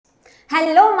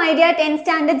Hello my dear 10th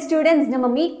standard students. நம்ம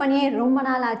meet பண்ணியே ரொம்ப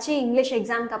நாள் ஆச்சு. இங்கிலீஷ்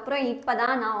எக்ஸாம்க்கு அப்புறம்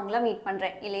இப்பதான் நான் உங்களை மீட்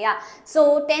பண்றேன் இல்லையா? So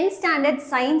 10th standard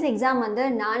science exam வந்து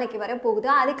நாளைக்கு வர போகுது.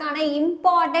 அதுக்கான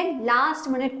important last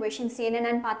minute questions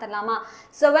என்னன்னு பார்த்தறலாமா?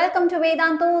 So welcome to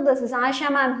Vedantu. This is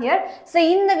Asha Ma'am here. So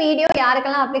இந்த வீடியோ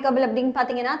யாருக்கெல்லாம் applicable அப்படினு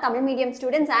பாத்தீங்கன்னா Tamil medium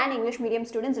students and English medium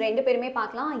students ரெண்டு பேருமே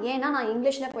பார்க்கலாம். ஏன்னா நான்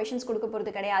இங்கிலீஷ்ல क्वेश्चंस கொடுக்க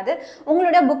போறது கிடையாது.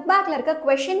 உங்களோட book bagல இருக்க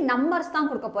question numbers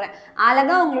தான் கொடுக்க போறேன்.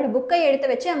 அழகா உங்களோட bookஐ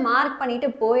எடுத்து வச்சு மார்க் பண்ணிட்டு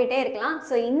போயிட்டே இருக்கலாம்.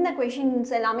 சோ இந்த क्वेश्चंस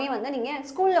எல்லாமே வந்து நீங்க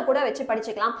ஸ்கூல்ல கூட வச்சு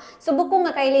படிச்சுக்கலாம். சோ புக்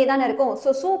உங்க கையிலே தான் இருக்கும். சோ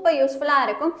சூப்பர் யூஸ்ஃபுல்லா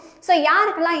இருக்கும். சோ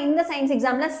யாருக்கெல்லாம் இந்த சயின்ஸ்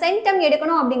எக்ஸாம்ல சென்டம்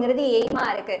எடுக்கணும் அப்படிங்கிறது எய்மா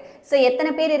இருக்கு. சோ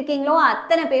எத்தனை பேர் இருக்கீங்களோ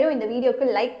அத்தனை பேரும் இந்த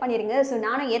வீடியோக்கு லைக் பண்ணிருங்க. சோ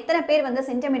நானும் எத்தனை பேர் வந்து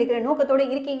சென்டம் எடுக்கிற நோக்கத்தோட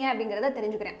இருக்கீங்க அப்படிங்கறத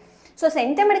தெரிஞ்சுக்கிறேன். சோ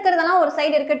சென்டம் எடுக்கிறதெல்லாம் ஒரு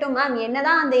சைடு இருக்கட்டும் மேம்,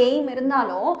 என்னதான் அந்த எய்ம்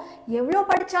இருந்தாலும் எவ்வளவு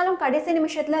படிச்சாலும் கடைசி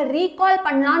நிமிஷத்துல ரீகால்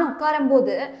பண்ணலாம்னு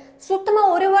உட்காரும்போது சுத்தமா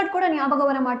ஒரு வேர்ட் கூட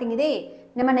ஞாபகம் வர மாட்டேங்குதே.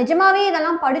 நம்ம நிஜமாவே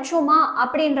இதெல்லாம் படிச்சோமா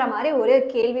அப்படின்ற மாதிரி ஒரு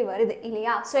கேள்வி வருது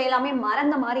இல்லையா? சோ எல்லாமே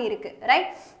மறந்த மாதிரி இருக்கு, ரைட்?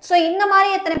 சோ இந்த மாதிரி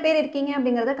எத்தனை பேர் இருக்கீங்க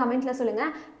அப்படிங்கறத கமெண்ட்ல சொல்லுங்க.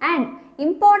 அண்ட்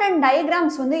இம்பார்ட்டன்ட்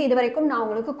டயக்ராம்ஸ் வந்து இதுவரைக்கும் நான்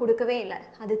உங்களுக்கு கொடுக்கவே இல்லை.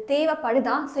 அது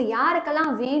தேவைப்படுதா? ஸோ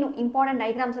யாருக்கெல்லாம் வேணும் இம்பார்ட்டன்ட்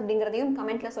டயக்ராம்ஸ் அப்படிங்கிறதையும்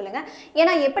கமெண்ட்ல சொல்லுங்க.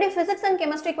 ஏன்னா எப்படி பிசிக்ஸ் அண்ட்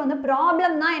கெமிஸ்ட்ரிக்கு வந்து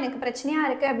ப்ராப்ளம் தான் எனக்கு பிரச்சனையா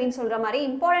இருக்கு அப்படின்னு சொல்ற மாதிரி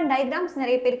இம்பார்ட்டன்ட் டயக்ராம்ஸ்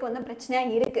நிறைய பேருக்கு வந்து பிரச்சனையா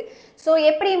இருக்கு. ஸோ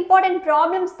எப்படி இம்பார்ட்டன்ட்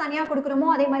ப்ராப்ளம்ஸ் தனியாக கொடுக்குறோமோ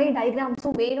அதே மாதிரி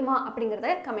டயக்ராம்ஸும் வேணுமா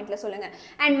அப்படிங்கிறத கமெண்ட்ல சொல்லுங்க.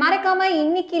 அண்ட் மறக்காம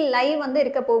இன்னைக்கு லைவ் வந்து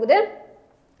இருக்க போகுது.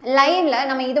 லைவ்ல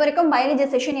நம்ம இது வரைக்கும் பயாலஜி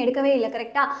செஷன் எடுக்கவே இல்லை,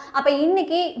 கரெக்டா? அப்ப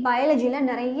இன்னைக்கு பயாலஜில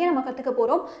நிறைய நம்ம கத்துக்க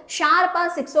போறோம். ஷார்ப்பா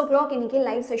 6 o'clock இன்னைக்கு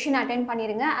லைவ் செஷன் அட்டென்ட்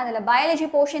பண்ணிருங்க. அதுல பயாலஜி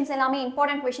போர்ஷன்ஸ் எல்லாமே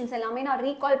இம்பார்ட்டன்ட் क्वेश्चंस எல்லாமே நான்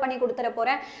ரீகால் பண்ணி கொடுத்துட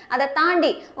போறேன். அதை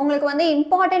தாண்டி உங்களுக்கு வந்து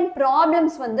இம்பார்ட்டன்ட்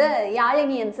ப்ராப்ளம்ஸ் வந்து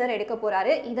யாழினி சார் எடுக்க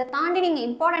போறாரு. இதை தாண்டி நீங்க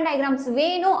இம்பார்ட்டன்ட் டயக்ராம்ஸ்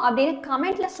வேணும் அப்படின்னு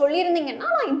கமெண்ட்ல சொல்லியிருந்தீங்கன்னா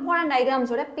நான் இம்பார்ட்டன்ட்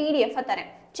டயக்ராம்ஸோட PDF தரேன்,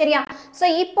 சரியா? சோ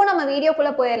இப்போ நம்ம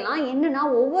வீடியோக்குள்ள போயிடலாம். என்னன்னா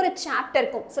ஒவ்வொரு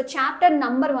சாப்டருக்கும் சோ சாப்டர்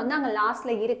நம்பர் வந்து அங்க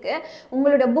லாஸ்ட்ல இருக்கு.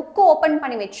 உங்களோட புக் ஓபன்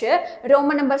பண்ணி வச்சு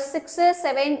ரோமன் நம்பர் 6,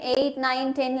 7, 8,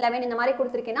 9, 10, 11 இந்த மாதிரி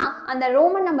கொடுத்துருக்கேன்னா அந்த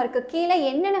ரோமன் நம்பருக்கு கீழே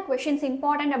என்னென்ன क्वेश्चंस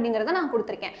இம்பார்ட்டன்ட் அப்படிங்கறத நான்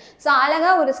கொடுத்துருக்கேன். சோ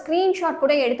அழகா ஒரு ஸ்கிரீன்ஷாட்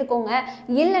கூட எடுத்துக்கோங்க.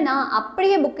 இல்லைன்னா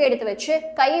அப்படியே புக் எடுத்து வச்சு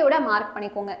கையோட மார்க்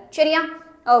பண்ணிக்கோங்க, சரியா?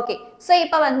 ஓகே, ஸோ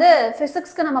இப்போ வந்து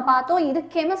ஃபிசிக்ஸ்க்கு நம்ம பார்த்தோம். இது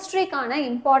கெமிஸ்ட்ரிக்கான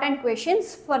important questions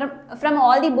from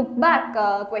all the book back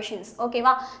questions,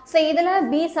 ஓகேவா? ஸோ இதில்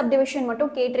பி சப்டிவிஷன்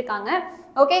மட்டும் கேட்டிருக்காங்க.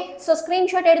 Okay, so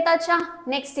screenshot எடுத்தாச்சா?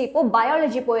 நெக்ஸ்ட் இப்போ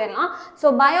பயாலஜி போயிடலாம். ஸோ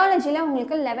பயாலஜியில்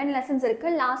உங்களுக்கு 11 லெசன்ஸ்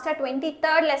இருக்குது. லாஸ்ட்டாக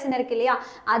 23rd லெசன் இருக்கு இல்லையா?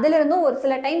 அதுலேருந்தும் ஒரு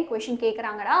சில டைம் கொஷின்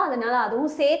கேட்குறாங்கடா, அதனால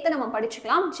அதுவும் சேர்த்து நம்ம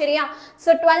படிச்சுக்கலாம், சரியா?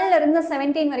 ஸோ 12லேருந்து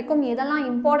 17 வரைக்கும் எதெல்லாம்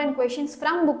important questions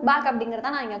from book back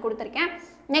அப்படிங்கிறத நான் இங்கே கொடுத்துருக்கேன்.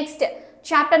 நெக்ஸ்ட்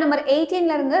சாப்டர் நம்பர்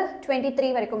 18லேருந்து 23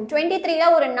 வரைக்கும் 23ல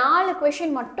ஒரு 4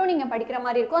 கொஷின் மட்டும் நீங்கள் படிக்கிற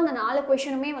மாதிரி இருக்கும். அந்த 4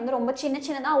 கொஷினுமே வந்து ரொம்ப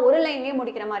சின்னதாக ஒரு லைன்லேயே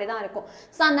முடிக்கிற மாதிரி தான் இருக்கும்.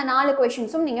 ஸோ அந்த 4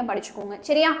 கொஷின்ஸும் நீங்கள் படிச்சுக்கோங்க,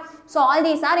 சரியா? So all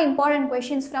these are important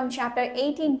questions from chapter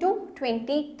 18 to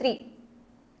 23.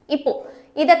 இப்போ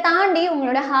இதை தாண்டி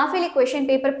உங்களோட ஹாஃப் இயர்லி கொஷின்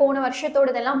பேப்பர் போன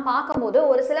வருஷத்தோடதெல்லாம் பார்க்கும்போது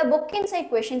ஒரு சில புக் இன்சைட்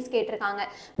கொஷின்ஸ் கேட்டிருக்காங்க.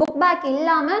 புக் பேக்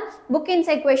இல்லாமல் புக்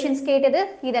இன்சைட் கொஷின்ஸ் கேட்டது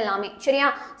இதெல்லாமே, சரியா?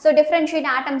 So differentiate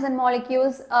atoms and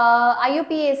molecules,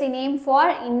 IUPAC name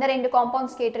for இந்த 2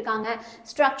 காம்பவுண்ட்ஸ் கேட்டிருக்காங்க.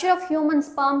 ஸ்ட்ரக்சர் ஆஃப் ஹியூமன்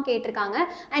ஸ்பெர்ம் கேட்டிருக்காங்க.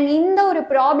 அண்ட் இந்த ஒரு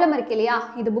ப்ராப்ளம் இருக்கு இல்லையா,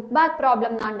 இது புக் பேக்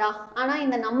ப்ராப்ளம் தான்டா, ஆனால்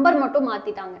இந்த நம்பர் மட்டும்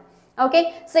மாற்றிட்டாங்க. ஓகே,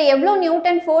 ஸோ எவ்வளோ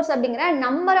நியூட்டன் ஃபோர்ஸ் அப்படிங்கிற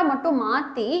நம்பரை மட்டும்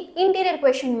மாற்றி இன்டீரியர்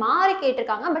கொஷின் மாறி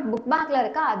கேட்டிருக்காங்க. பட் புக் பேக்கில்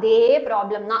இருக்க அதே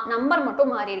ப்ராப்ளம் தான், நம்பர்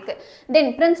மட்டும் மாறி இருக்கு.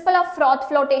 தென் பிரின்சிபல் ஆஃப் ஃப்ராத்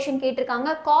ஃப்ளோட்டேஷன்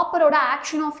கேட்டிருக்காங்க. காப்பரோட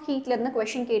ஆக்ஷன் ஆஃப் ஹீட்லேருந்து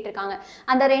கொஷின் கேட்டிருக்காங்க.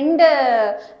 அந்த 2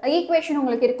 ஈக்குவேஷன்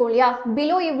உங்களுக்கு இருக்கும் இல்லையா?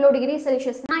 பிலோ இவ்வளோ டிகிரி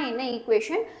செல்சியஸ்னா என்ன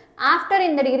ஈக்குவேஷன், ஆஃப்டர்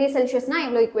இந்த டிகிரி செல்சியஸ்னா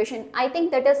எவ்வளோ equation? I think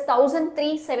that is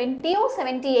 1370 or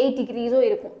 78 டிகிரிஸோ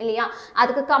இருக்கும் இல்லையா?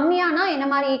 அதுக்கு கம்மியானா என்ன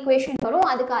மாதிரி ஈக்குவேஷன் வரும்,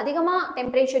 அதுக்கு அதிகமாக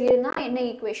டெம்பரேச்சர் இருந்தால் என்ன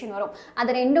ஈக்குவேஷன் வரும்,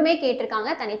 அது ரெண்டுமே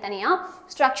கேட்டிருக்காங்க தனித்தனியாக.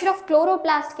 ஸ்ட்ரக்சர் ஆஃப்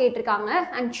குளோரோபிளாஸ்ட் கேட்டிருக்காங்க.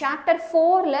 And chapter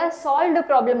 4ல் solved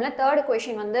ப்ராப்ளமில் 3rd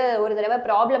question வந்து ஒரு தடவை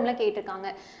ப்ராப்ளமில் கேட்டிருக்காங்க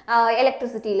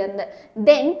எலக்ட்ரிசிட்டியிலேருந்து.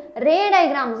 தென் ரே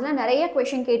டயக்ராம்ஸில் நிறைய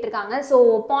கொஷின் கேட்டிருக்காங்க. ஸோ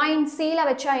பாயிண்ட் சியில்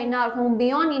வச்சா என்ன ஆகும்,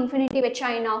 பியாண்ட் இன்ஃபினிட்டி வச்சா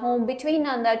என்ன ஆகும், பிட்வீன்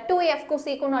அந்த 2Fக்கும்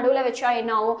Cக்கும் நடுவில் வச்சா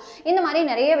என்ன ஆகும், இந்த மாதிரி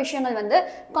நிறைய விஷயங்கள் வந்து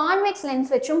கான்வெக்ஸ்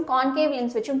லென்ஸ் வச்சும் கான்கேவ்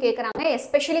லென்ஸ் வச்சும் கேட்குறாங்க,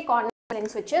 எஸ்பெஷலி கான்வெக்ஸ்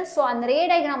லென்ஸ் வச்சு. ஸோ அந்த ரே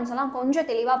டயக்ராம்ஸ் எல்லாம் கொஞ்சம்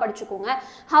தெளிவாக படிச்சுக்கோங்க.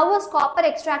 How was copper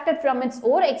extracted from its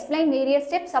ore? Explain various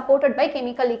steps supported by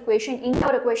chemical equation. இந்த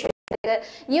ஒரு question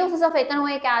uses of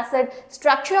ethanoic acid,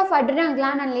 structure of adrenal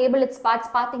gland and label its parts.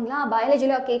 பாத்தீங்களா,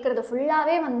 பயாலஜில கேக்குறது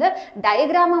ஃபுல்லாவே வந்து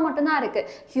டயகிராமா மட்டும் தான் இருக்கு.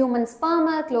 ஹியூமன் ஸ்பெர்ம்,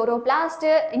 குளோரோபிளாஸ்ட்,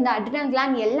 இந்த அட்ரினல்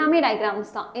கிளாண்ட் எல்லாமே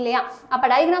டயகிராம்ஸ் தான் இல்லையா? அப்ப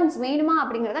டயகிராம்ஸ் வேணுமா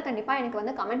அப்படிங்கறத கண்டிப்பா எனக்கு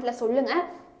வந்து கமெண்ட்ல சொல்லுங்க.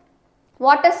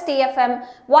 What is TFM?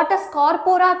 What is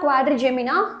corpora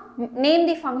quadrigemina? Name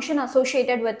the function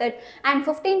associated with it. And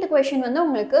 15th question வந்து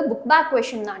உங்களுக்கு புக் பேக்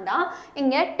கொஷின் தான்டா.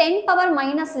 இங்கே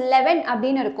 10⁻11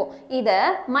 அப்படின்னு இருக்கும். இதை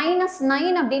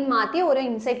 -9 அப்படின்னு மாற்றி ஒரு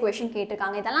இன்சைட் கொஷின்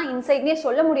கேட்டிருக்காங்க. இதெல்லாம் இன்சைட்னே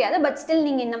சொல்ல முடியாது. பட் ஸ்டில்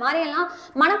நீங்கள் இந்த மாதிரி எல்லாம்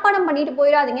மனப்பாடம் பண்ணிட்டு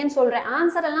போயிடாதீங்கன்னு சொல்கிறேன்.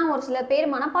 ஆன்சர் எல்லாம் ஒரு சில பேர்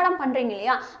மனப்பாடம் பண்ணுறீங்க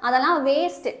இல்லையா, அதெல்லாம்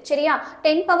வேஸ்ட். சரியா?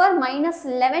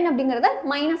 10⁻11 அப்படிங்கிறத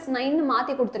 -9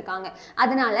 மாற்றி கொடுத்துருக்காங்க.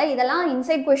 அதனால இதெல்லாம்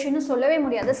இன்சைட் கொஷின் சொல்லவே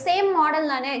முடியாது. சேம் மாடல்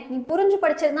தானே, நீ புரிஞ்சு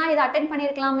படிச்சிருந்தா இதை அட்டென்ட்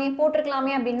பண்ணியிருக்கலாமே,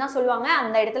 போட்டிருக்கலாமே அப்படின்னு தான் சொல்லுவாங்க.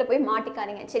 அந்த இடத்துல போய்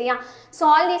மாட்டிக்காதீங்க. சரியா? So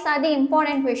all these are the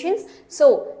important questions. So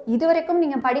இது வரைக்கும்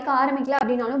நீங்கள் படிக்க ஆரம்பிக்கல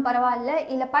அப்படின்னாலும் பரவாயில்ல,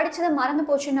 இல்லை படிச்சதை மறந்து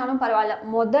போச்சுன்னாலும் பரவாயில்ல,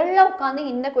 முதல்ல உட்காந்து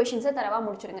இந்த கொஷின்ஸை தரவா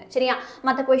முடிச்சிருங்க. சரியா?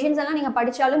 மற்ற கொஷின்ஸ் எல்லாம் நீங்கள்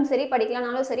படித்தாலும் சரி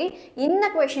படிக்கலனாலும் சரி, இந்த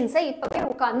கொஷின்ஸை இப்போவே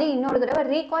உட்காந்து இன்னொரு தடவை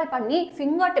ரீகால் பண்ணி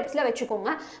ஃபிங்கர் டிப்ஸில்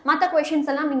வச்சுக்கோங்க. மற்ற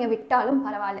கொஷின்ஸ் எல்லாம் நீங்கள் விட்டாலும்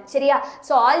பரவாயில்ல. சரியா?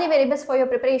 So all the very best for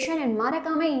your preparation. And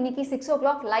மறக்காம இன்னைக்கு 6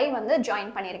 o'clock லைவ் வந்து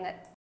ஜாயின் பண்ணிடுங்க.